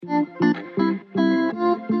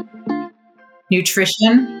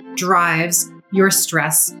Nutrition drives your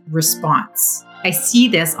stress response. I see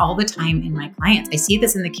this all the time in my clients. I see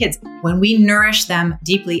this in the kids. When we nourish them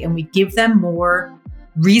deeply and we give them more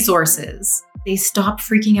resources, they stop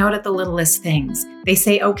freaking out at the littlest things. They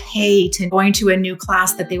say okay to going to a new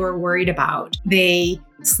class that they were worried about. They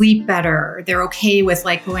sleep better. They're okay with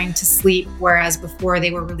going to sleep, whereas before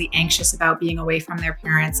they were really anxious about being away from their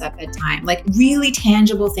parents at bedtime. Really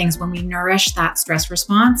tangible things. When we nourish that stress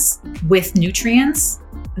response with nutrients,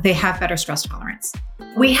 they have better stress tolerance.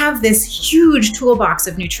 We have this huge toolbox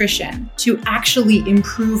of nutrition to actually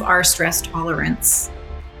improve our stress tolerance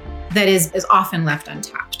that is often left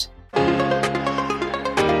untapped.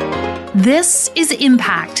 This is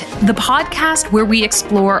Impact, the podcast where we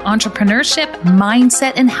explore entrepreneurship,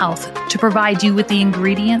 mindset, and health to provide you with the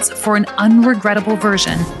ingredients for an unregrettable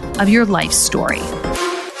version of your life story.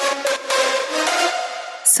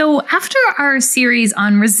 So after our series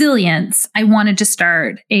on resilience, I wanted to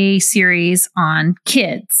start a series on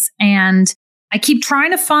kids. And I keep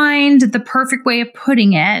trying to find the perfect way of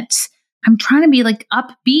putting it. I'm trying to be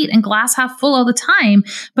upbeat and glass half full all the time.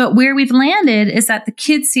 But where we've landed is that the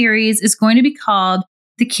kids series is going to be called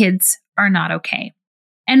The Kids Are Not Okay.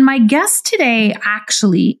 And my guest today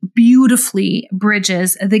actually beautifully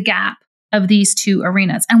bridges the gap of these two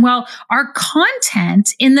arenas. And while our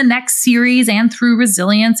content in the next series and through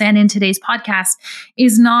resilience and in today's podcast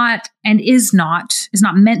is not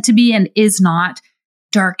meant to be and is not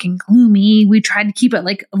dark and gloomy. We tried to keep it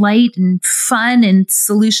light and fun and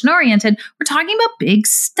solution oriented. We're talking about big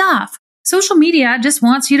stuff. Social media just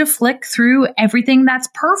wants you to flick through everything that's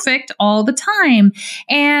perfect all the time.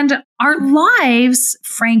 And our lives,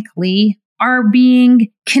 frankly, are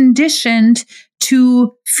being conditioned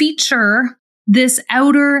to feature this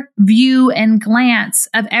outer view and glance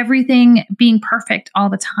of everything being perfect all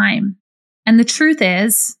the time. And the truth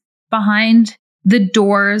is, behind the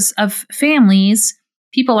doors of families,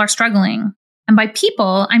 people are struggling. And by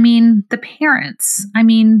people, I mean the parents, I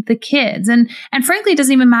mean the kids. And frankly, it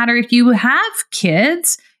doesn't even matter if you have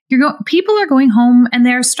kids, people are going home and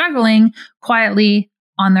they're struggling quietly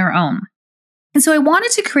on their own. And so I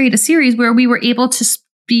wanted to create a series where we were able to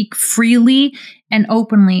speak freely and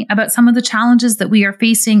openly about some of the challenges that we are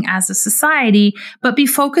facing as a society, but be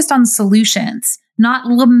focused on solutions, not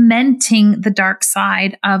lamenting the dark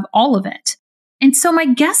side of all of it. And so my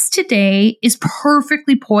guest today is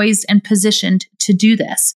perfectly poised and positioned to do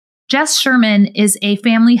this. Jess Sherman is a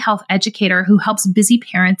family health educator who helps busy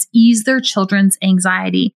parents ease their children's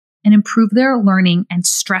anxiety and improve their learning and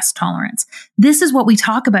stress tolerance. This is what we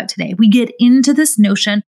talk about today. We get into this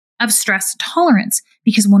notion of stress tolerance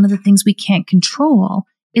because one of the things we can't control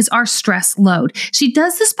is our stress load. She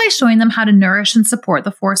does this by showing them how to nourish and support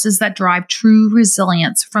the forces that drive true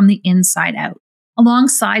resilience from the inside out.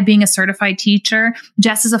 Alongside being a certified teacher,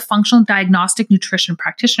 Jess is a functional diagnostic nutrition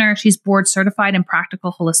practitioner. She's board certified in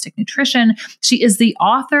practical holistic nutrition. She is the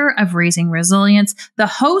author of Raising Resilience, the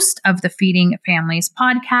host of the Feeding Families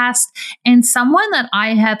podcast, and someone that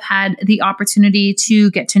I have had the opportunity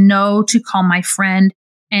to get to know, to call my friend,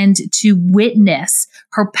 and to witness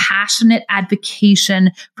her passionate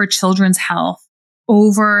advocacy for children's health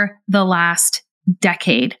over the last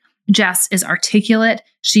decade. Jess is articulate,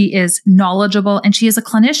 she is knowledgeable, and she is a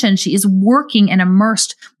clinician. She is working and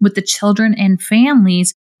immersed with the children and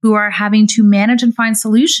families who are having to manage and find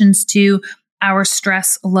solutions to our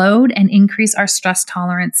stress load and increase our stress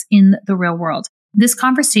tolerance in the real world. This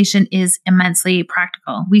conversation is immensely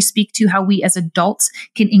practical. We speak to how we as adults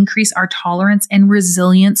can increase our tolerance and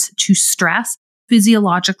resilience to stress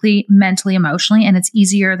physiologically, mentally, emotionally, and it's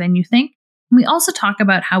easier than you think. We also talk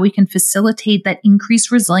about how we can facilitate that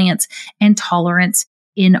increased resilience and tolerance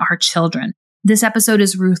in our children. This episode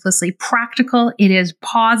is ruthlessly practical. It is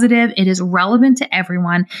positive. It is relevant to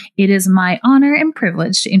everyone. It is my honor and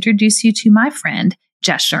privilege to introduce you to my friend,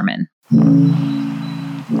 Jess Sherman.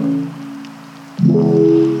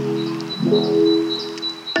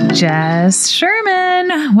 Jess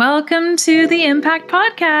Sherman, welcome to the Impact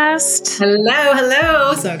Podcast.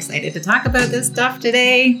 Hello. So excited to talk about this stuff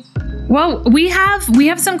today. Well, we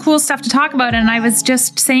have some cool stuff to talk about. And I was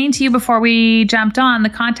just saying to you before we jumped on, the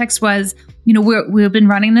context was, we've been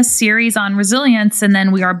running this series on resilience, and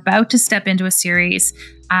then we are about to step into a series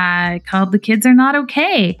called The Kids Are Not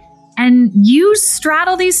Okay. And you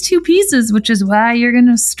straddle these two pieces, which is why you're going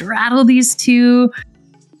to straddle these two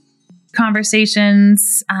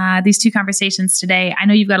conversations today. I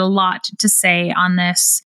know you've got a lot to say on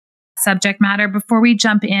this subject matter. Before we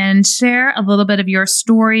jump in, share a little bit of your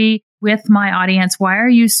story with my audience. Why are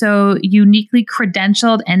you so uniquely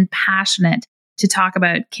credentialed and passionate to talk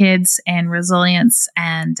about kids and resilience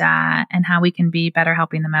and how we can be better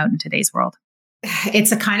helping them out in today's world.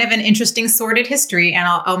 It's a kind of an interesting sordid history, and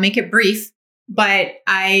I'll make it brief. But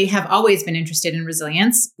I have always been interested in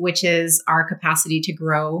resilience, which is our capacity to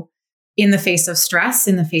grow in the face of stress,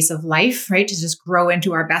 in the face of life, right? To just grow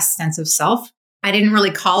into our best sense of self. I didn't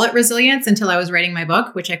really call it resilience until I was writing my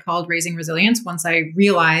book, which I called Raising Resilience. Once I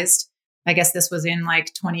realized, I guess this was in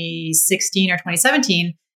like 2016 or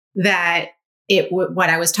 2017, that what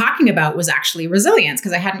I was talking about was actually resilience,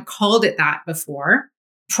 because I hadn't called it that before.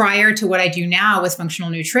 Prior to what I do now with functional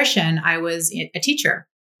nutrition, I was a teacher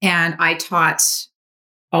and I taught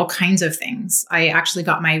all kinds of things. I actually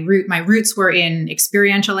got my roots were in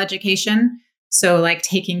experiential education. So like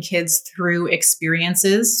taking kids through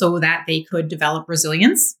experiences so that they could develop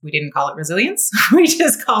resilience. We didn't call it resilience. We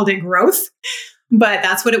just called it growth. But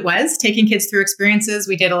that's what it was, taking kids through experiences.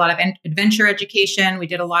 We did a lot of adventure education. We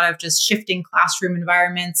did a lot of just shifting classroom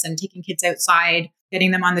environments and taking kids outside,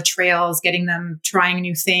 getting them on the trails, getting them trying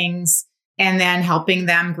new things, and then helping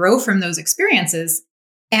them grow from those experiences.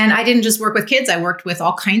 And I didn't just work with kids. I worked with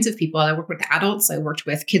all kinds of people. I worked with adults. I worked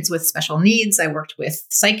with kids with special needs. I worked with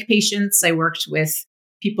psych patients. I worked with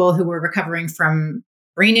people who were recovering from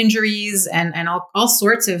brain injuries and all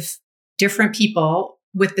sorts of different people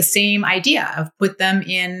with the same idea of put them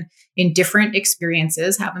in different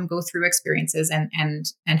experiences, have them go through experiences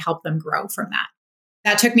and help them grow from that.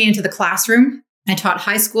 That took me into the classroom. I taught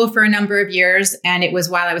high school for a number of years, and it was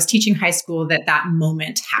while I was teaching high school that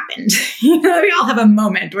moment happened. We all have a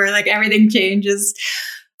moment where like everything changes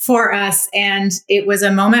for us. And it was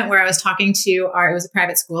a moment where I was talking to it was a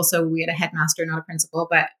private school, so we had a headmaster, not a principal,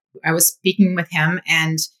 but I was speaking with him,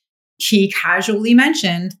 and he casually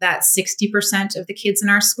mentioned that 60% of the kids in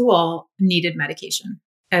our school needed medication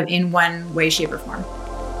in one way, shape, or form.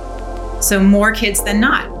 So more kids than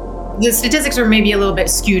not. The statistics are maybe a little bit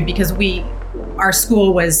skewed because our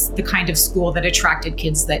school was the kind of school that attracted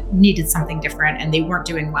kids that needed something different, and they weren't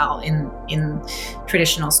doing well in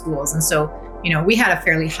traditional schools. And so, we had a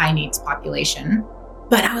fairly high needs population.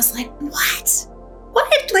 But I was like, what?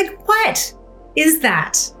 What is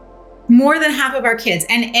that? More than half of our kids.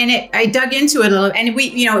 I dug into it a little, and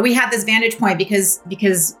we had this vantage point because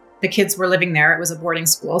the kids were living there. It was a boarding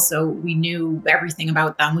school. So we knew everything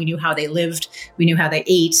about them. We knew how they lived. We knew how they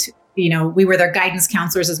ate. We were their guidance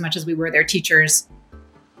counselors as much as we were their teachers.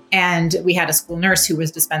 And we had a school nurse who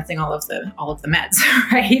was dispensing all of the meds,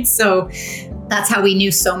 right? So that's how we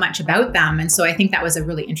knew so much about them. And so I think that was a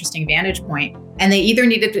really interesting vantage point. And they either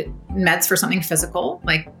needed meds for something physical,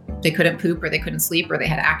 like they couldn't poop or they couldn't sleep or they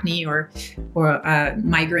had acne or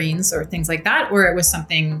migraines or things like that, or it was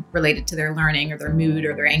something related to their learning or their mood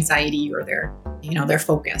or their anxiety or their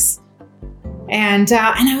focus. And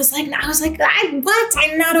I was like, what?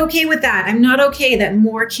 I'm not okay with that. I'm not okay that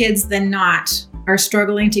more kids than not are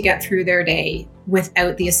struggling to get through their day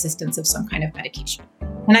without the assistance of some kind of medication.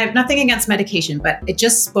 And I have nothing against medication, but it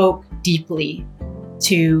just spoke deeply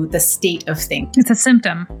to the state of things. It's a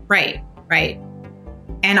symptom. Right.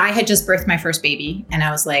 And I had just birthed my first baby, and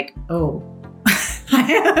I was like, oh.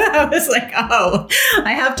 I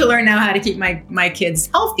have to learn now how to keep my kids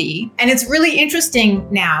healthy. And it's really interesting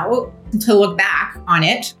now to look back on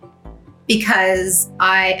it, because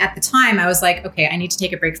at the time I was like, okay, I need to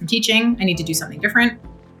take a break from teaching. I need to do something different.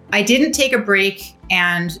 I didn't take a break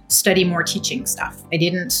and study more teaching stuff. I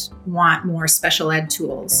didn't want more special ed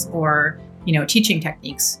tools or, teaching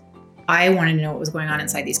techniques. I wanted to know what was going on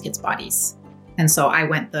inside these kids' bodies. And so I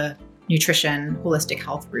went the nutrition, holistic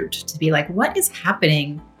health route to be like, what is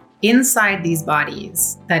happening inside these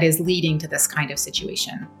bodies that is leading to this kind of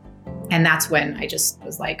situation? And that's when I just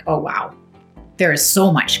was like, oh, wow, there is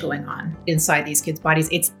so much going on inside these kids' bodies.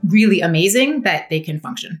 It's really amazing that they can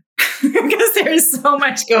function because there is so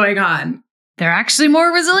much going on. They're actually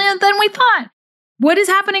more resilient than we thought. What is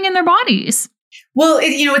happening in their bodies? Well,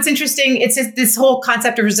 it's interesting. It's just this whole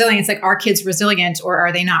concept of resilience, like, are kids resilient or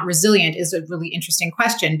are they not resilient, is a really interesting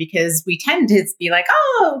question, because we tend to be like,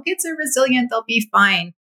 oh, kids are resilient, they'll be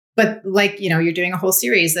fine. But you're doing a whole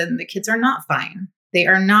series and the kids are not fine. They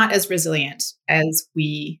are not as resilient as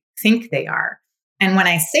we think they are. And when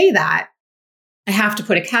I say that, I have to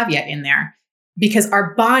put a caveat in there, because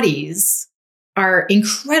our bodies are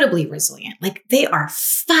incredibly resilient. Like, they are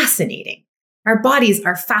fascinating. Our bodies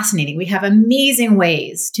are fascinating. We have amazing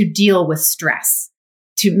ways to deal with stress,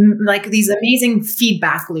 these amazing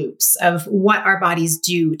feedback loops of what our bodies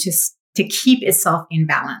do to keep itself in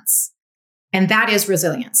balance. And that is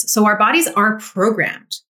resilience. So our bodies are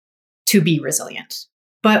programmed to be resilient.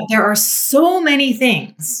 But there are so many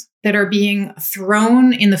things that are being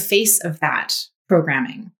thrown in the face of that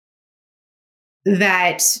programming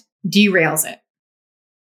that derails it.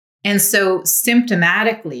 And so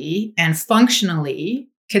symptomatically and functionally,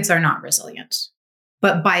 kids are not resilient.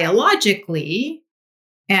 But biologically,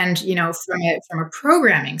 and from a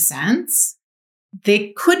programming sense, they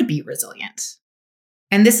could be resilient.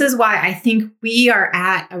 And this is why I think we are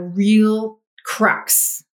at a real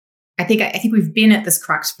crux. I think we've been at this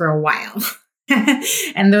crux for a while.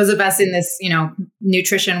 And those of us in this,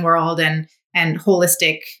 nutrition world and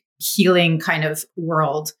holistic healing kind of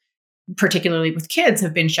world, particularly with kids,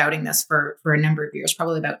 have been shouting this for a number of years,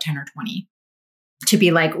 probably about 10 or 20, to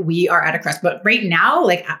be like, we are at a crux. But right now,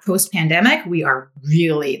 like post pandemic, we are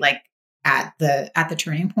really like at the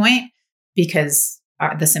turning point, because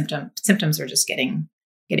the symptoms are just getting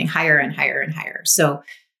higher and higher and higher. So,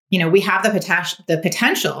 we have the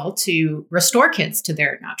potential to restore kids to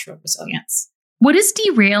their natural resilience. What is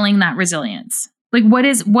derailing that resilience? Like, what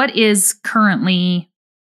is currently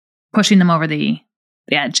pushing them over the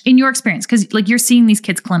edge in your experience? Because like you're seeing these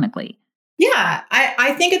kids clinically. Yeah,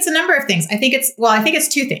 I think it's a number of things. I think it's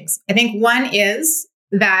two things. I think one is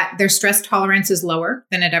that their stress tolerance is lower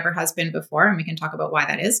than it ever has been before. And we can talk about why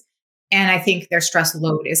that is. And I think their stress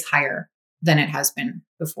load is higher than it has been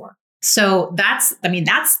before. So that's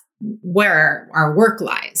where our work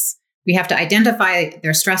lies. We have to identify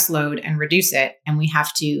their stress load and reduce it. And we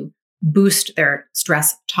have to boost their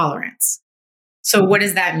stress tolerance. So what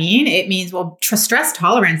does that mean? It means, stress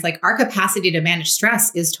tolerance, like our capacity to manage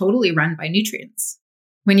stress, is totally run by nutrients.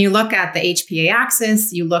 When you look at the HPA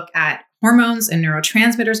axis, you look at hormones and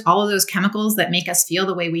neurotransmitters, all of those chemicals that make us feel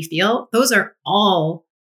the way we feel, those are all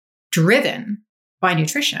driven by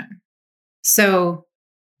nutrition. So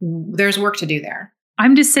there's work to do there.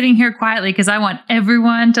 I'm just sitting here quietly because I want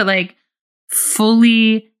everyone to like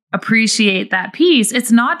fully appreciate that piece.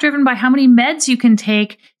 It's not driven by how many meds you can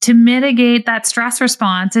take to mitigate that stress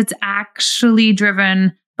response. It's actually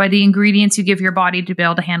driven by the ingredients you give your body to be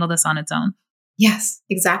able to handle this on its own. Yes,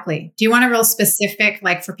 exactly. Do you want a real specific,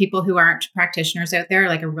 like for people who aren't practitioners out there,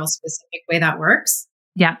 like a real specific way that works?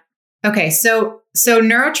 Yeah. Okay. So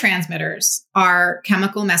neurotransmitters are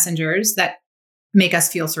chemical messengers that make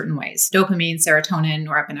us feel certain ways. Dopamine, serotonin,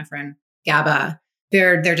 norepinephrine, GABA.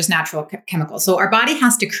 They're just natural chemicals. So our body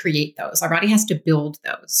has to create those. Our body has to build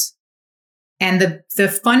those. And the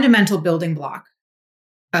fundamental building block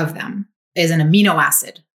of them is an amino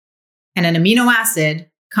acid. And an amino acid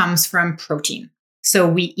comes from protein. So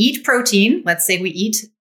we eat protein. Let's say we eat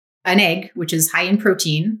an egg, which is high in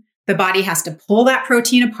protein. The body has to pull that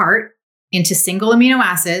protein apart into single amino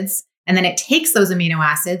acids. And then it takes those amino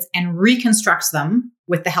acids and reconstructs them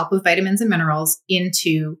with the help of vitamins and minerals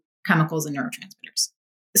into chemicals and neurotransmitters.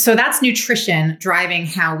 So that's nutrition driving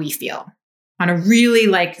how we feel on a really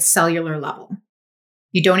like cellular level.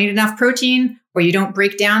 You don't eat enough protein, or you don't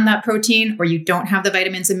break down that protein, or you don't have the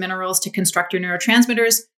vitamins and minerals to construct your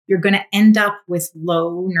neurotransmitters, you're going to end up with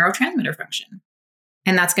low neurotransmitter function.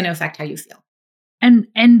 And that's going to affect how you feel. And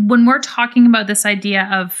when we're talking about this idea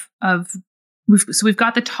of we've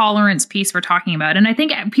got the tolerance piece we're talking about. And I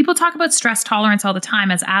think people talk about stress tolerance all the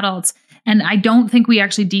time as adults. And I don't think we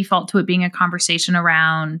actually default to it being a conversation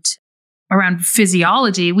around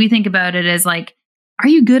physiology. We think about it as like, are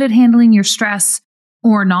you good at handling your stress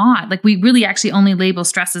or not? Like we really actually only label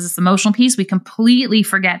stress as this emotional piece. We completely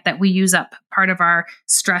forget that we use up part of our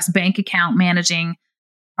stress bank account managing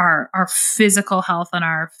our physical health and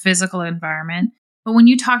our physical environment. But when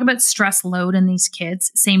you talk about stress load in these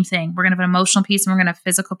kids, same thing. We're going to have an emotional piece and we're going to have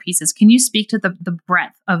physical pieces. Can you speak to the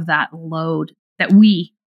breadth of that load that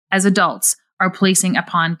we as adults are placing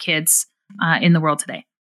upon kids in the world today?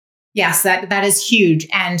 Yes, that is huge.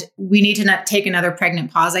 And we need to take another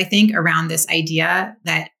pregnant pause, I think, around this idea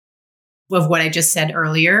of what I just said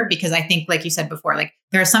earlier, because I think, like you said before, like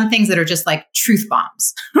there are some things that are just like truth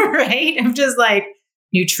bombs, right? I'm just like,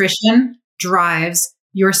 nutrition drives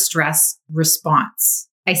your stress response.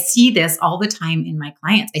 I see this all the time in my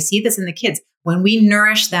clients. I see this in the kids. When we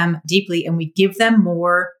nourish them deeply and we give them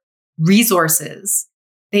more resources,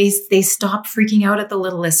 they stop freaking out at the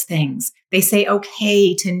littlest things. They say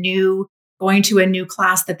okay to going to a new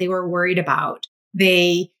class that they were worried about.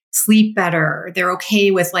 They sleep better. They're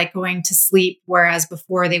okay with like going to sleep, whereas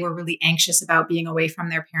before they were really anxious about being away from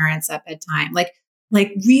their parents at bedtime. Like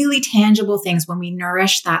really tangible things. When we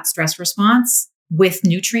nourish that stress response with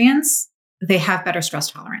nutrients, they have better stress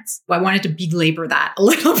tolerance. Well, I wanted to belabor that a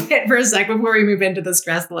little bit for a sec before we move into the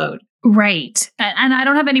stress load. Right. And I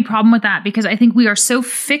don't have any problem with that, because I think we are so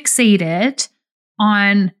fixated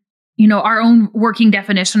on, our own working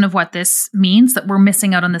definition of what this means that we're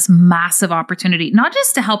missing out on this massive opportunity, not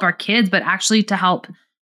just to help our kids, but actually to help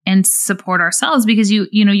and support ourselves, because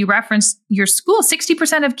you referenced your school,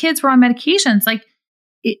 60% of kids were on medications. Like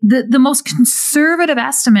the most conservative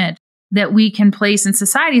estimate that we can place in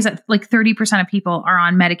society is that like 30% of people are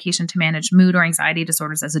on medication to manage mood or anxiety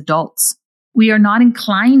disorders as adults. We are not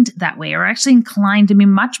inclined that way. We're actually inclined to be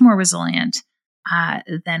much more resilient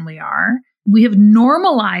than we are. We have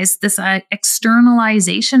normalized this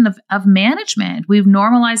externalization of management. We've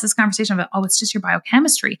normalized this conversation of, oh, it's just your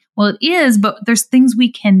biochemistry. Well, it is, but there's things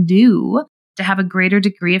we can do to have a greater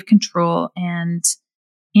degree of control and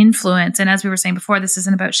influence. And as we were saying before, this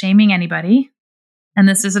isn't about shaming anybody. And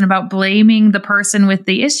this isn't about blaming the person with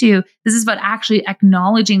the issue. This is about actually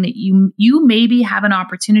acknowledging that you maybe have an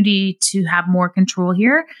opportunity to have more control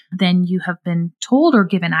here than you have been told or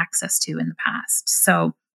given access to in the past.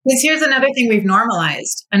 So, because here's another thing we've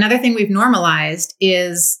normalized. Another thing we've normalized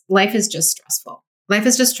is life is just stressful. Life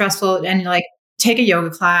is just stressful. And like, take a yoga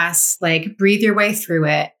class, like breathe your way through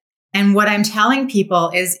it. And what I'm telling people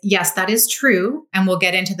is, yes, that is true. And we'll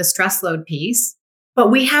get into the stress load piece. But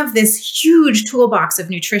we have this huge toolbox of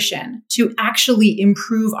nutrition to actually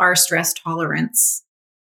improve our stress tolerance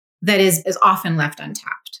that is often left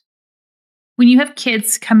untapped. When you have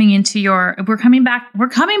kids coming into we're coming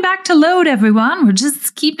back to load, everyone. We're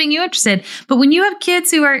just keeping you interested. But when you have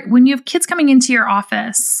kids coming into your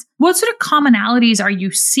office, what sort of commonalities are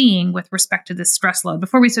you seeing with respect to this stress load?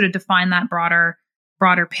 Before we sort of define that broader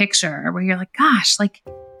picture, where you're like, gosh, like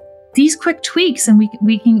these quick tweaks, and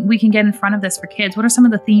we can get in front of this for kids. What are some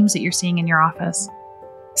of the themes that you're seeing in your office?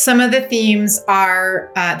 Some of the themes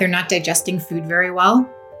are they're not digesting food very well.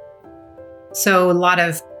 So a lot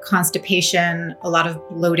of constipation, a lot of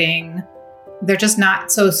bloating. They're just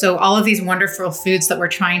not so all of these wonderful foods that we're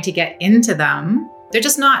trying to get into them, they're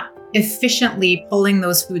just not efficiently pulling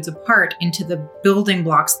those foods apart into the building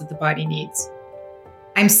blocks that the body needs.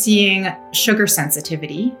 I'm seeing sugar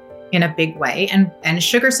sensitivity in a big way. And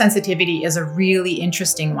sugar sensitivity is a really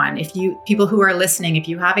interesting one. People who are listening, if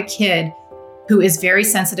you have a kid who is very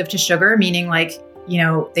sensitive to sugar, meaning like,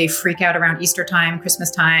 they freak out around Easter time, Christmas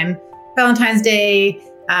time, Valentine's Day,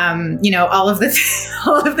 all of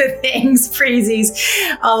the things,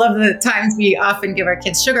 freezies, all of the times we often give our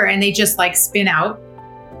kids sugar and they just like spin out.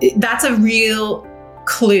 That's a real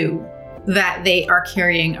clue that they are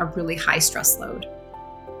carrying a really high stress load.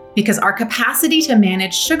 Because our capacity to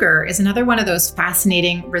manage sugar is another one of those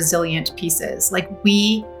fascinating, resilient pieces. Like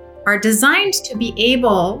we are designed to be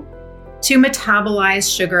able to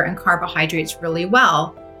metabolize sugar and carbohydrates really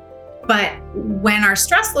well. But when our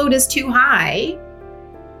stress load is too high,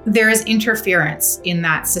 there is interference in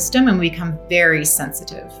that system and we become very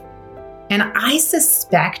sensitive. And I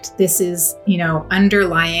suspect this is,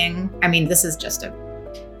 underlying, this is just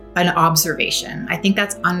an observation. I think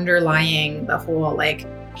that's underlying the whole like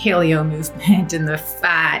paleo movement and the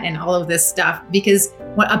fat and all of this stuff, because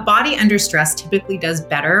what a body under stress typically does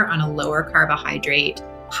better on a lower carbohydrate,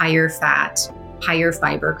 higher fat, higher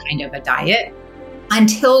fiber kind of a diet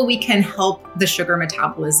until we can help the sugar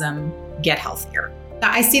metabolism get healthier.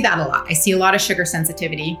 I see that a lot. I see a lot of sugar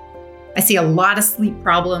sensitivity. I see a lot of sleep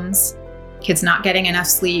problems, kids not getting enough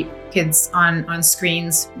sleep, kids on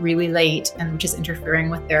screens really late, and which is interfering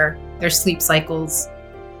with their sleep cycles,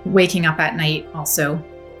 waking up at night also.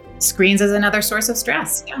 Screens is another source of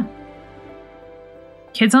stress. Yeah.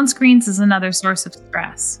 Kids on screens is another source of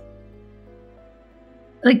stress.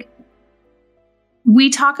 Like,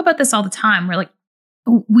 we talk about this all the time. We're like,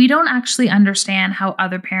 we don't actually understand how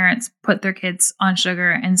other parents put their kids on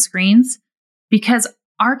sugar and screens, because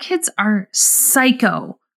our kids are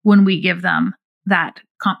psycho when we give them that.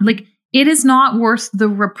 It is not worth the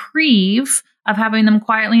reprieve of having them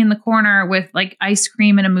quietly in the corner with like ice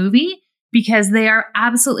cream and a movie, because they are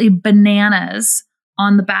absolutely bananas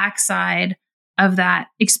on the backside of that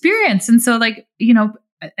experience. And so like,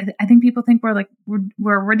 I think people think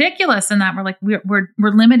we're ridiculous in that we're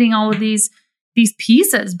limiting all of these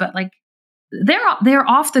pieces, but like they're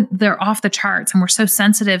off the charts, and we're so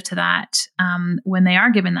sensitive to that when they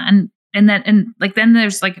are given that. And then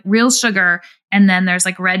there's like real sugar, and then there's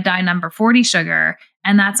like red dye number 40 sugar,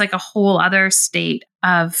 and that's like a whole other state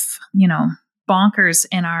of bonkers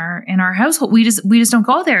in our household. We just don't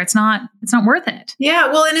go there. It's not worth it. Yeah,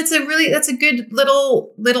 well, and that's a good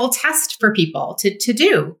little test for people to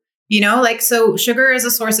do. So sugar is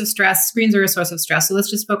a source of stress, screens are a source of stress. So let's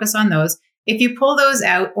just focus on those. If you pull those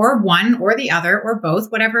out, or one or the other or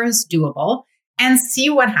both, whatever is doable, and see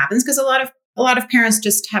what happens, because a lot of parents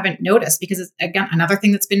just haven't noticed, because it's, again, another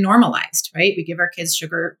thing that's been normalized, right? We give our kids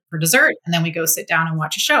sugar for dessert and then we go sit down and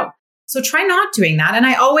watch a show. So try not doing that. And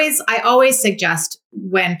I always suggest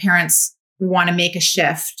when parents want to make a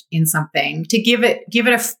shift in something, to give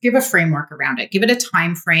a framework around it, give it a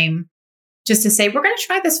time frame, just to say, we're going to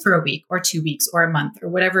try this for a week or 2 weeks or a month or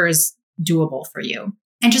whatever is doable for you.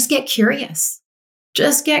 And just get curious.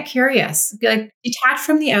 Just get curious. Like, detach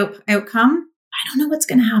from the outcome. I don't know what's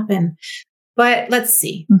going to happen, but let's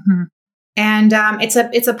see. Mm-hmm. And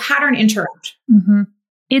it's a pattern interrupt. Mm-hmm.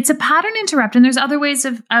 It's a pattern interrupt, and there's other ways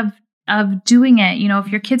of doing it. You know, if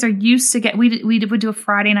your kids are used to we would do a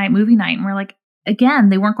Friday night movie night, and we're like, again,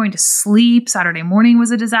 they weren't going to sleep. Saturday morning was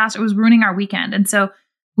a disaster. It was ruining our weekend, and so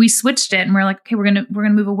we switched it, and we're like, okay, we're gonna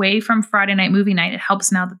move away from Friday night movie night. It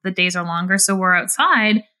helps now that the days are longer, so we're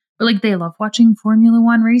outside. But like, they love watching Formula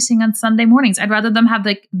One racing on Sunday mornings. I'd rather them have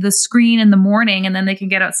the screen in the morning, and then they can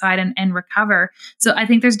get outside and recover. So I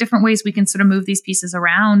think there's different ways we can sort of move these pieces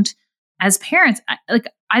around as parents.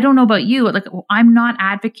 I don't know about you. Like, I'm not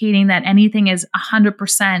advocating that anything is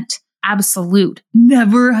 100% absolute.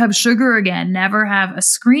 Never have sugar again. Never have a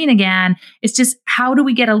screen again. It's just, how do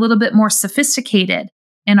we get a little bit more sophisticated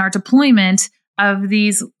in our deployment of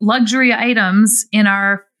these luxury items in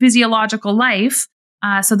our physiological life,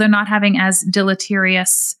 so they're not having as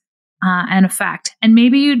deleterious an effect? And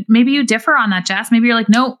maybe you differ on that, Jess. Maybe you're like,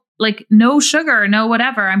 no sugar, no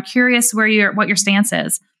whatever. I'm curious what your stance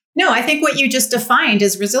is. No, I think what you just defined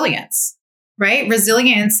is resilience, right?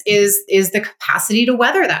 Resilience is the capacity to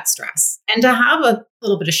weather that stress and to have a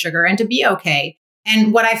little bit of sugar and to be okay.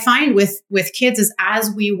 And what I find with kids is,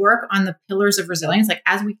 as we work on the pillars of resilience, like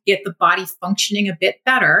as we get the body functioning a bit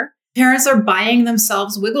better, parents are buying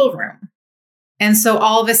themselves wiggle room. And so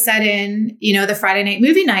all of a sudden, you know, the Friday night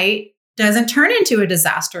movie night doesn't turn into a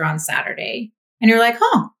disaster on Saturday. And you're like,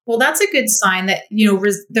 well, that's a good sign that, you know,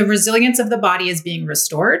 the resilience of the body is being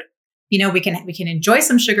restored. You know, we can enjoy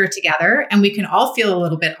some sugar together, and we can all feel a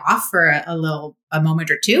little bit off for a moment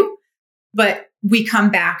or two, but we come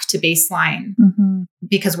back to baseline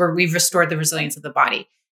because we have restored the resilience of the body.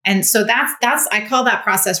 And so that's I call that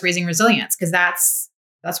process raising resilience, because that's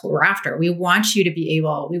what we're after. We want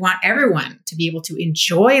everyone to be able to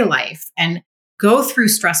enjoy life and go through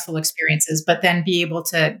stressful experiences, but then be able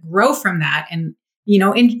to grow from that. And, you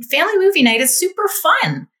know, in family movie night is super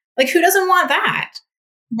fun. Like, who doesn't want that?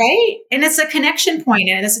 Right. And it's a connection point,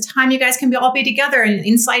 and it's a time you guys can all be together, and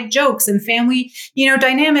inside jokes and family, you know,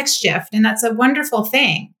 dynamics shift. And that's a wonderful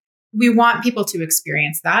thing. We want people to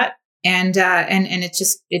experience that. And it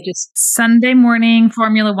just Sunday morning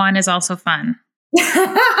Formula One is also fun.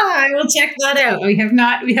 I will check that out. We have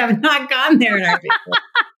not gone there in our family.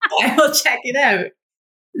 I will check it out.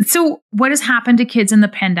 So what has happened to kids in the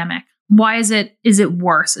pandemic? Why is it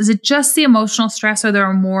worse? Is it just the emotional stress, or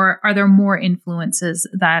are there more influences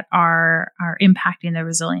that are impacting the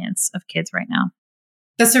resilience of kids right now?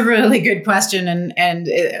 That's a really good question. And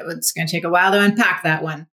it's going to take a while to unpack that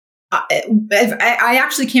one. I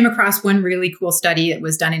actually came across one really cool study that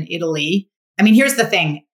was done in Italy. I mean, here's the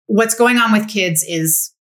thing. What's going on with kids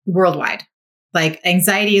is worldwide. Like,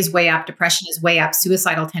 anxiety is way up, depression is way up,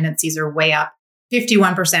 suicidal tendencies are way up,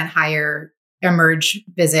 51% higher emerge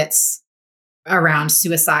visits around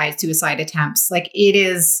suicide attempts. Like,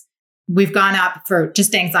 we've gone up for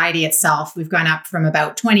just anxiety itself. We've gone up from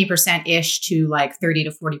about 20%-ish to like 30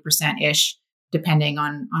 to 40%-ish, depending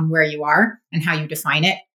on where you are and how you define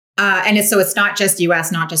it. And it's not just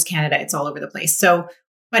US, not just Canada, it's all over the place. So,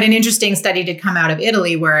 but an interesting study did come out of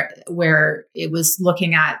Italy where it was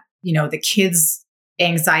looking at, you know, the kids'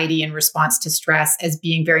 anxiety in response to stress as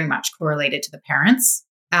being very much correlated to the parents,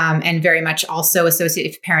 and very much also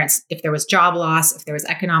associated with parents. If there was job loss, if there was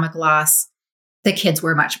economic loss, the kids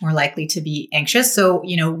were much more likely to be anxious. So,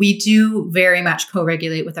 you know, we do very much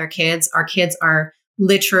co-regulate with our kids. Our kids are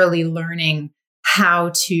literally learning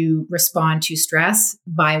how to respond to stress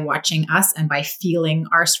by watching us and by feeling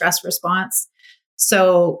our stress response.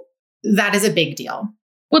 So that is a big deal.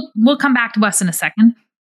 We'll come back to us in a second.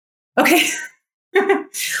 Okay.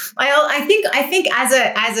 I think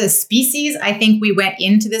as a species, I think we went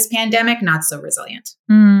into this pandemic not so resilient.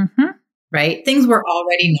 Mm-hmm. Right? Things were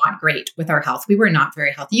already not great with our health. We were not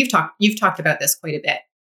very healthy. You've talked about this quite a bit,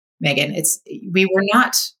 Megan. We were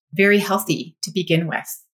not very healthy to begin with.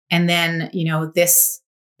 And then, you know, this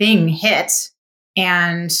thing hit,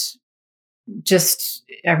 and just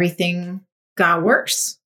everything got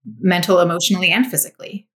worse, mental, emotionally, and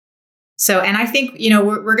physically. So, and I think, you know,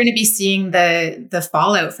 we're going to be seeing the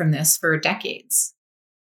fallout from this for decades.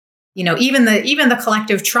 You know, even the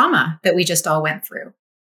collective trauma that we just all went through.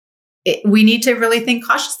 We need to really think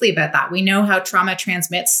cautiously about that. We know how trauma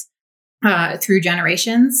transmits through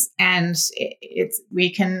generations, and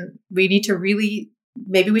we need to really,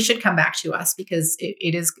 maybe we should come back to us, because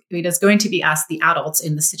it is going to be us, the adults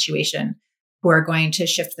in the situation, who are going to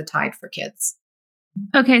shift the tide for kids.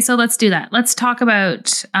 Okay, so let's do that. Let's talk about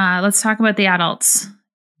the adults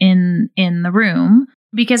in the room,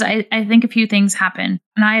 because I think a few things happen,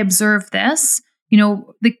 and I observe this.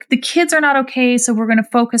 The kids are not okay, so we're going to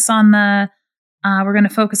focus on the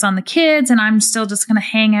kids, and I'm still just going to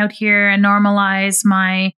hang out here and normalize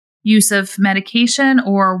my use of medication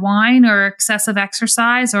or wine or excessive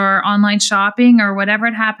exercise or online shopping or whatever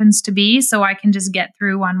it happens to be, so I can just get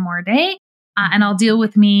through one more day. And I'll deal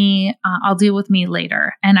with me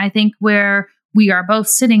later. And I think where we are both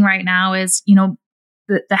sitting right now is,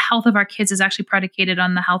 the health of our kids is actually predicated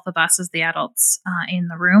on the health of us as the adults in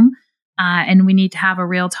the room. And we need to have a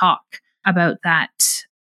real talk about that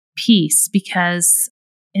piece, because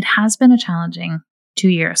it has been a challenging 2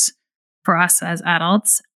 years for us as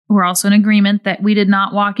adults. We're also in agreement that we did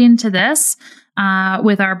not walk into this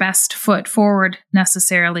with our best foot forward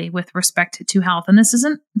necessarily with respect to health. And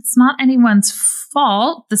it's not anyone's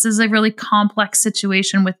fault. This is a really complex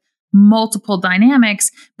situation with multiple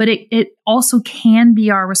dynamics, but it also can be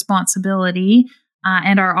our responsibility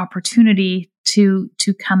and our opportunity to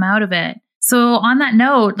come out of it. So on that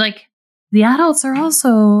note, the adults are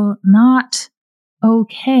also not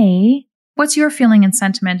okay. What's your feeling and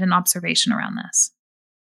sentiment and observation around this?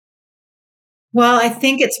 Well, I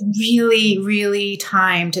think it's really, really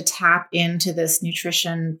time to tap into this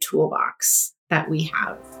nutrition toolbox that we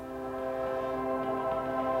have.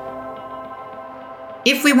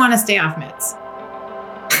 If we want to stay off meds,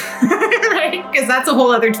 right? Because that's a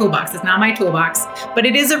whole other toolbox. It's not my toolbox, but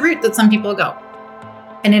it is a route that some people go.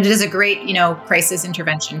 And it is a great, crisis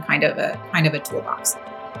intervention kind of a toolbox.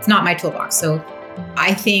 It's not my toolbox. So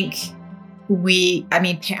I think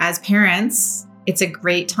as parents, it's a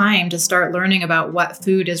great time to start learning about what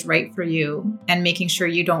food is right for you and making sure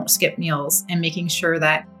you don't skip meals and making sure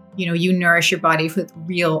that, you nourish your body with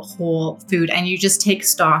real whole food and you just take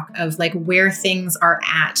stock of where things are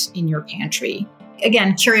at in your pantry.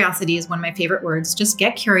 Again, curiosity is one of my favorite words. Just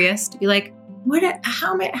get curious to be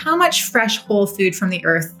how much fresh whole food from the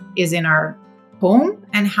earth is in our home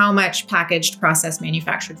and how much packaged, processed,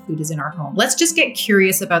 manufactured food is in our home. Let's just get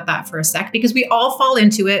curious about that for a sec, because we all fall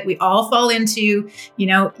into it. We all fall into,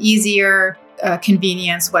 easier,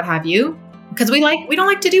 convenience, what have you, because we don't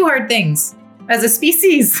like to do hard things as a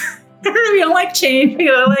species. We don't like change. We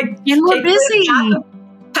don't like we're busy.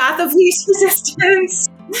 Path of least resistance.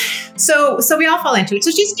 So we all fall into it.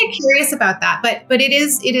 So just get curious about that. But it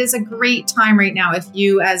is a great time right now if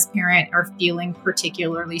you as parent are feeling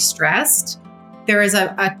particularly stressed. There is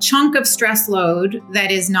a chunk of stress load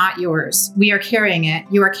that is not yours. We are carrying it.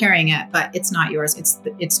 You are carrying it, but it's not yours.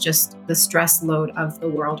 It's just the stress load of the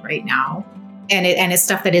world right now. And it's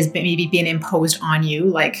stuff that has maybe been imposed on you,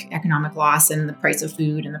 like economic loss and the price of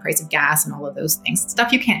food and the price of gas and all of those things.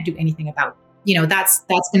 Stuff you can't do anything about. That's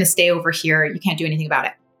going to stay over here. You can't do anything about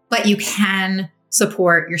it. But you can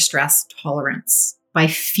support your stress tolerance by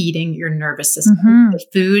feeding your nervous system the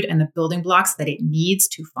food and the building blocks that it needs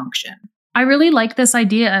to function. I really like this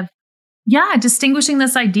idea of, distinguishing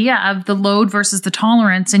this idea of the load versus the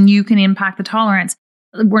tolerance, and you can impact the tolerance.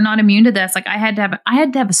 We're not immune to this. I had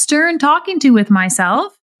to have a stern talking to with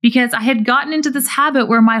myself, because I had gotten into this habit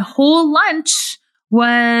where my whole lunch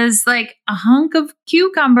was a hunk of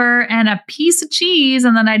cucumber and a piece of cheese.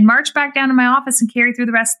 And then I'd march back down to my office and carry through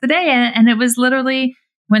the rest of the day. And it was literally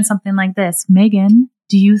went something like this: Megan,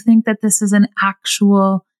 do you think that this is an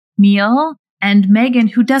actual meal? And Megan,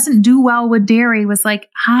 who doesn't do well with dairy, was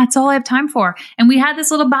it's all I have time for. And we had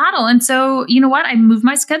this little battle. And so, you know what? I moved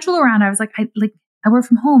my schedule around. I was I work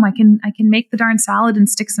from home. I can make the darn salad and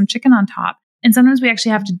stick some chicken on top. And sometimes we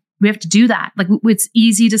actually have to do that. It's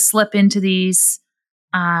easy to slip into these.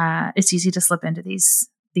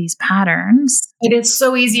 These patterns. It is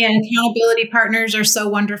so easy, and accountability partners are so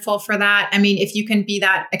wonderful for that. I mean, if you can be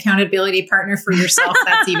that accountability partner for yourself,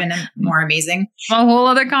 that's even more amazing. A whole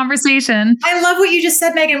other conversation. I love what you just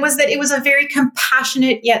said, Megan, was that it was a very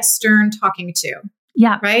compassionate yet stern talking to.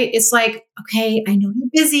 Yeah. Right? It's okay, I know you're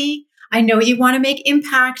busy. I know you want to make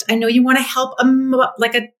impact. I know you want to help a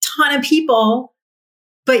ton of people,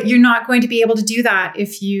 but you're not going to be able to do that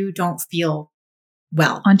if you don't feel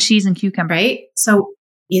well. On cheese and cucumber. Right? So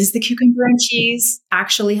is the cucumber and cheese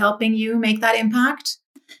actually helping you make that impact?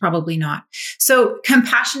 Probably not. So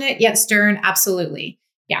compassionate yet stern, absolutely.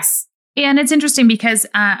 Yes. And it's interesting because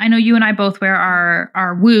I know you and I both wear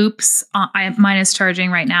our Whoops. Mine is charging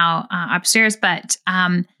right now upstairs. But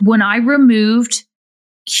when I removed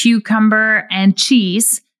cucumber and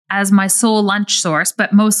cheese as my sole lunch source,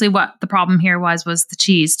 but mostly what the problem here was the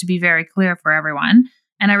cheese, to be very clear for everyone.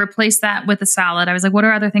 And I replaced that with a salad. I was like, what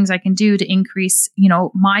are other things I can do to increase,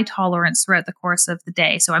 my tolerance throughout the course of the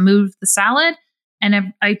day? So I moved the salad,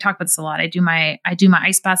 and I talk about this a lot. I do my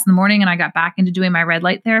ice baths in the morning, and I got back into doing my red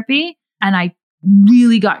light therapy. And I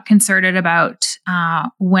really got concerted about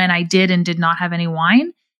when I did and did not have any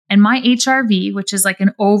wine. And my HRV, which is like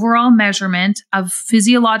an overall measurement of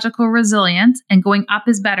physiological resilience, and going up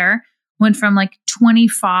is better, went from like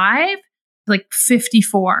 25 to like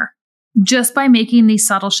 54 just by making these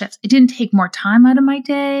subtle shifts. It didn't take more time out of my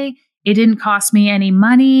day. It didn't cost me any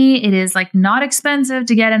money. It is like not expensive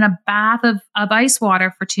to get in a bath of ice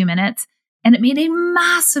water for 2 minutes. And it made a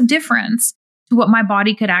massive difference to what my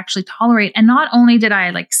body could actually tolerate. And not only did I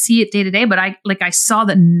like see it day to day, but I saw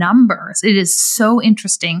the numbers. It is so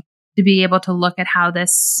interesting to be able to look at how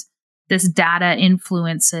this data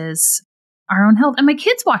influences our own health. And my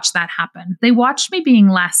kids watched that happen. They watched me being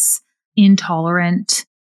less intolerant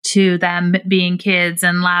to them being kids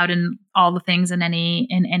and loud and all the things in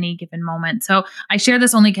any given moment. So I share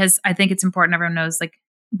this only because I think it's important everyone knows, like,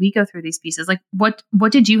 we go through these pieces. Like, what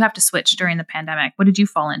did you have to switch during the pandemic? What did you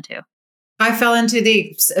fall into? I fell into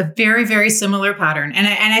a very, very similar pattern. And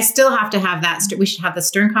I still have to have that. We should have the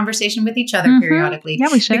stern conversation with each other periodically. Yeah,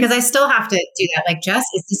 we should. Because I still have to do that. Like, Jess,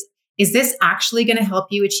 is this actually going to help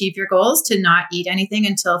you achieve your goals to not eat anything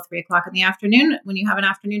until 3:00 in the afternoon when you have an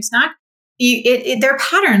afternoon snack? They're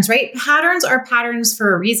patterns, right? Patterns are patterns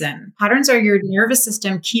for a reason. Patterns are your nervous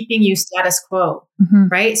system keeping you status quo,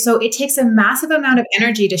 right? So it takes a massive amount of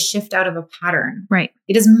energy to shift out of a pattern. Right.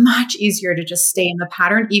 It is much easier to just stay in the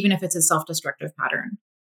pattern, even if it's a self-destructive pattern.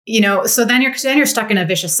 So then you're stuck in a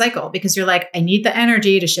vicious cycle because you're like, I need the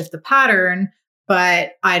energy to shift the pattern,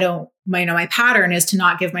 but I don't. My pattern is to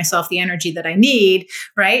not give myself the energy that I need,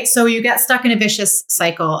 right? So you get stuck in a vicious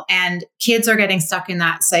cycle, and kids are getting stuck in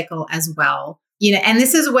that cycle as well. And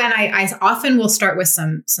this is when I often will start with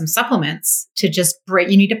some supplements to just break.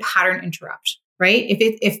 You need to pattern interrupt, right?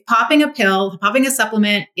 If popping a pill, popping a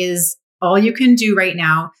supplement is all you can do right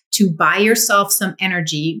now to buy yourself some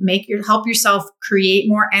energy, help yourself create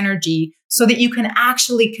more energy so that you can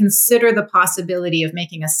actually consider the possibility of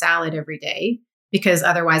making a salad every day, because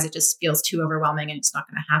otherwise it just feels too overwhelming and it's not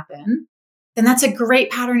going to happen, then that's a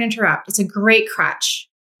great pattern interrupt. It's a great crutch.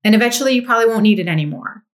 And eventually you probably won't need it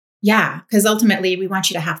anymore. Yeah, because ultimately we want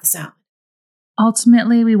you to have the salad.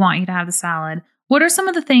 Ultimately, we want you to have the salad. What are some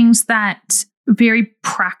of the things that very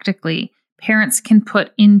practically parents can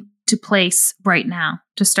put into place right now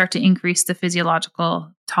to start to increase the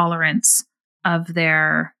physiological tolerance and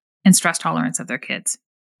stress tolerance of their kids?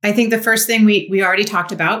 I think the first thing we already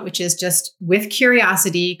talked about, which is just with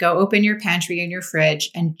curiosity, go open your pantry and your fridge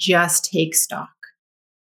and just take stock.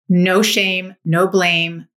 No shame, no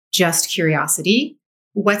blame, just curiosity.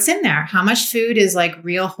 What's in there? How much food is like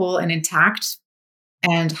real, whole, and intact?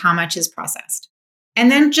 And how much is processed? And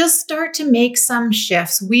then just start to make some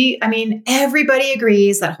shifts. Everybody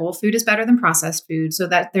agrees that whole food is better than processed food, so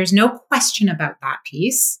that there's no question about that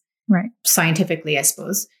piece. Right. Scientifically, I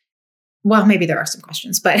suppose. Well, maybe there are some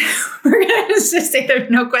questions, but we're going to just say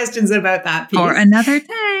there's no questions about that piece. For another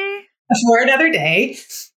day.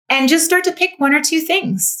 And just start to pick one or two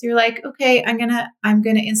things. You're like, okay, I'm gonna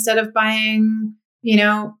instead of buying,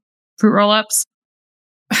 fruit roll-ups.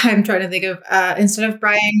 I'm trying to think of instead of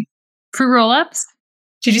buying fruit roll-ups.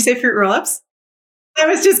 Did you say fruit roll-ups? I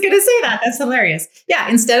was just gonna say that. That's hilarious. Yeah,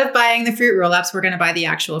 instead of buying the fruit roll-ups, we're gonna buy the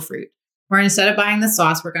actual fruit. Or instead of buying the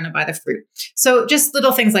sauce, we're going to buy the fruit. So just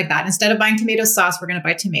little things like that. Instead of buying tomato sauce, we're going to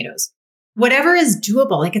buy tomatoes. Whatever is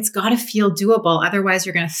doable, like it's got to feel doable. Otherwise,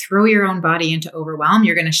 you're going to throw your own body into overwhelm.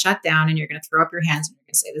 You're going to shut down and you're going to throw up your hands and you're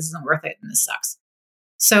going to say, this isn't worth it and this sucks.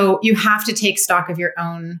 So you have to take stock of your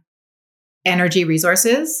own energy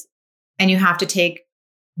resources, and you have to take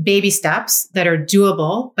baby steps that are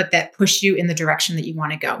doable, but that push you in the direction that you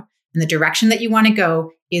want to go. And the direction that you want to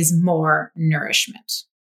go is more nourishment.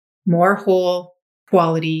 More whole,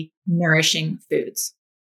 quality, nourishing foods.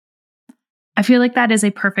 I feel like that is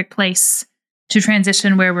a perfect place to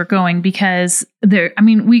transition where we're going, because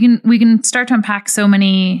we can start to unpack so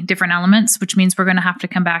many different elements, which means we're going to have to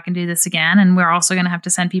come back and do this again. And we're also going to have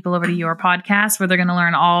to send people over to your podcast where they're going to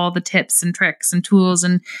learn all the tips and tricks and tools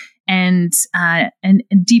and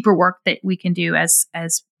deeper work that we can do as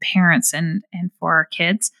parents and for our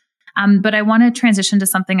kids. But I want to transition to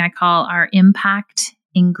something I call our impact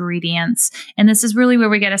ingredients. And this is really where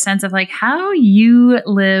we get a sense of like how you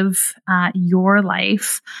live your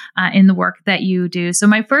life in the work that you do. So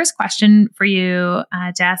my first question for you,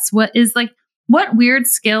 Jess, what weird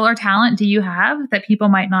skill or talent do you have that people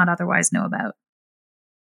might not otherwise know about?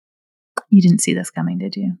 You didn't see this coming,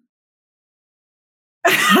 did you?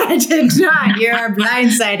 I did not. You're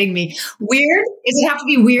blindsiding me. Weird? Does it have to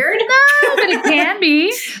be weird? No, but it can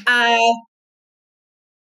be.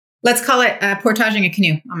 Let's call it portaging a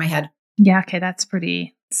canoe on my head. Yeah, okay, that's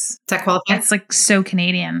pretty. Does that qualify? It's like so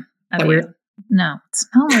Canadian. Is that weird? No, it's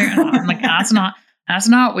not weird. I'm like, that's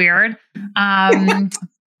not weird.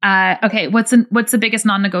 Okay, what's the biggest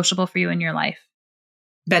non-negotiable for you in your life?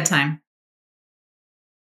 Bedtime.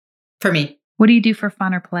 For me. What do you do for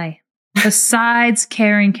fun or play besides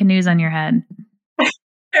carrying canoes on your head?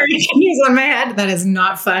 Carrying canoes on my head. That is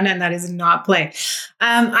not fun, and that is not play.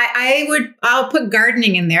 I'll put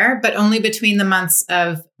gardening in there, but only between the months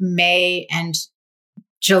of May and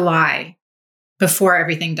July, before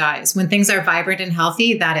everything dies. When things are vibrant and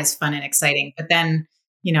healthy, that is fun and exciting. But then,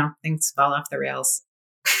 things fall off the rails.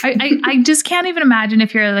 I just can't even imagine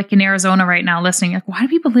if you're like in Arizona right now listening, like, why do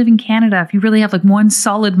people live in Canada if you really have like one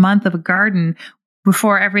solid month of a garden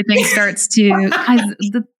before everything starts to,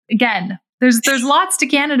 again, there's lots to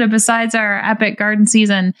Canada besides our epic garden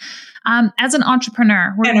season. As an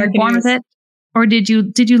entrepreneur, were you born with it? Or did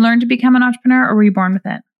you learn to become an entrepreneur, or were you born with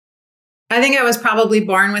it? I think I was probably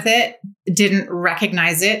born with it. Didn't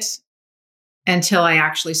recognize it until I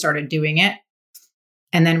actually started doing it.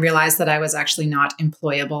 And then realized that I was actually not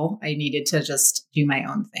employable. I needed to just do my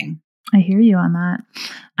own thing. I hear you on that.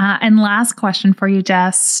 And last question for you,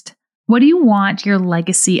 Jess. What do you want your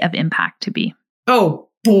legacy of impact to be? Oh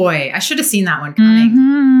boy, I should have seen that one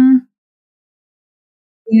coming.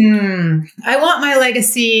 I want my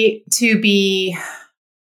legacy to be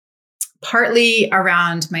partly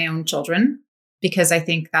around my own children, because I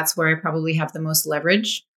think that's where I probably have the most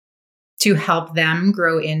leverage to help them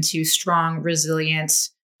grow into strong, resilient,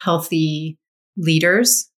 healthy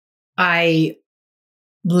leaders. I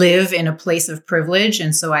live in a place of privilege,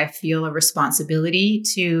 and so I feel a responsibility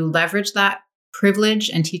to leverage that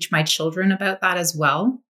privilege and teach my children about that as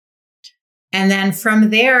well. And then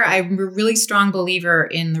from there, I'm a really strong believer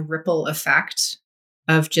in the ripple effect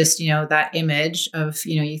of just, that image of,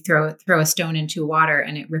 you throw a stone into water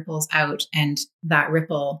and it ripples out, and that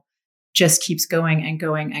ripple just keeps going and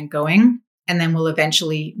going and going. And then we'll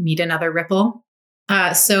eventually meet another ripple.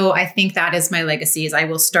 So I think that is my legacy, is I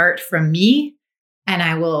will start from me and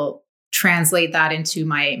I will translate that into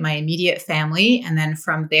my immediate family. And then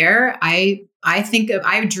from there, I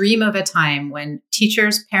dream of a time when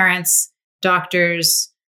teachers, parents,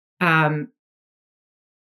 doctors,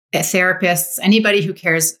 therapists, anybody who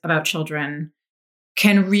cares about children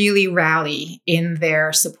can really rally in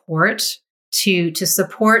their support to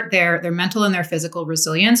support their mental and their physical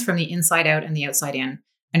resilience from the inside out and the outside in,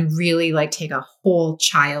 and really take a whole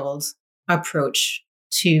child approach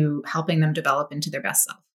to helping them develop into their best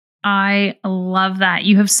self. I love that.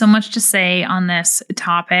 You have so much to say on this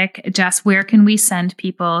topic. Jess, where can we send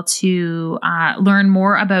people to learn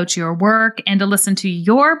more about your work and to listen to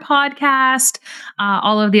your podcast?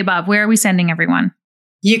 All of the above. Where are we sending everyone?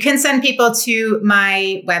 You can send people to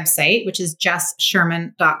my website, which is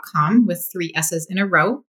jesssherman.com with 3 S's in a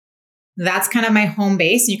row. That's kind of my home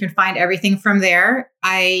base. You can find everything from there.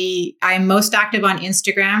 I'm most active on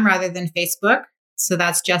Instagram rather than Facebook. So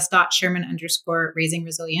that's jess.sherman_raising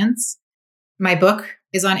resilience. My book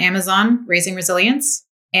is on Amazon, Raising Resilience.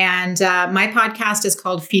 And my podcast is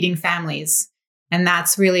called Feeding Families. And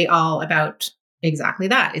that's really all about exactly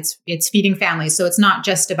that. It's feeding families. So it's not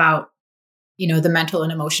just about, the mental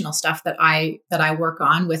and emotional stuff that I work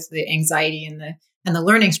on with the anxiety and the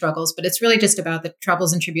learning struggles, but it's really just about the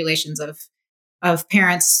troubles and tribulations of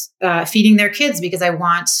parents feeding their kids, because I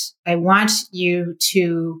want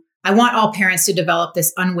all parents to develop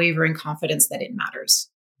this unwavering confidence that it matters.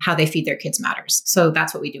 How they feed their kids matters. So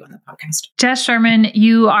that's what we do on the podcast. Jess Sherman,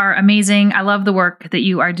 you are amazing. I love the work that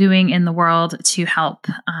you are doing in the world to help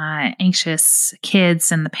anxious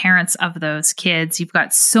kids and the parents of those kids. You've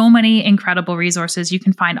got so many incredible resources. You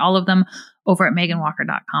can find all of them over at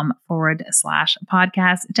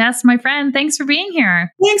meganwalker.com/podcast. Jess, my friend, thanks for being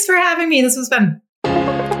here. Thanks for having me. This was fun.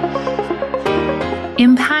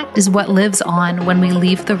 Impact is what lives on when we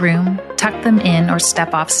leave the room, tuck them in, or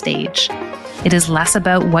step off stage. It is less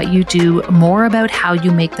about what you do, more about how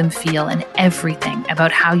you make them feel, and everything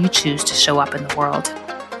about how you choose to show up in the world.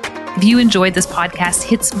 If you enjoyed this podcast,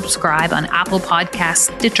 hit subscribe on Apple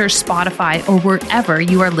Podcasts, Stitcher, Spotify, or wherever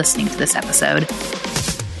you are listening to this episode.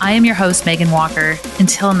 I am your host, Megan Walker.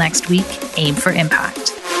 Until next week, aim for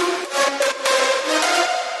impact.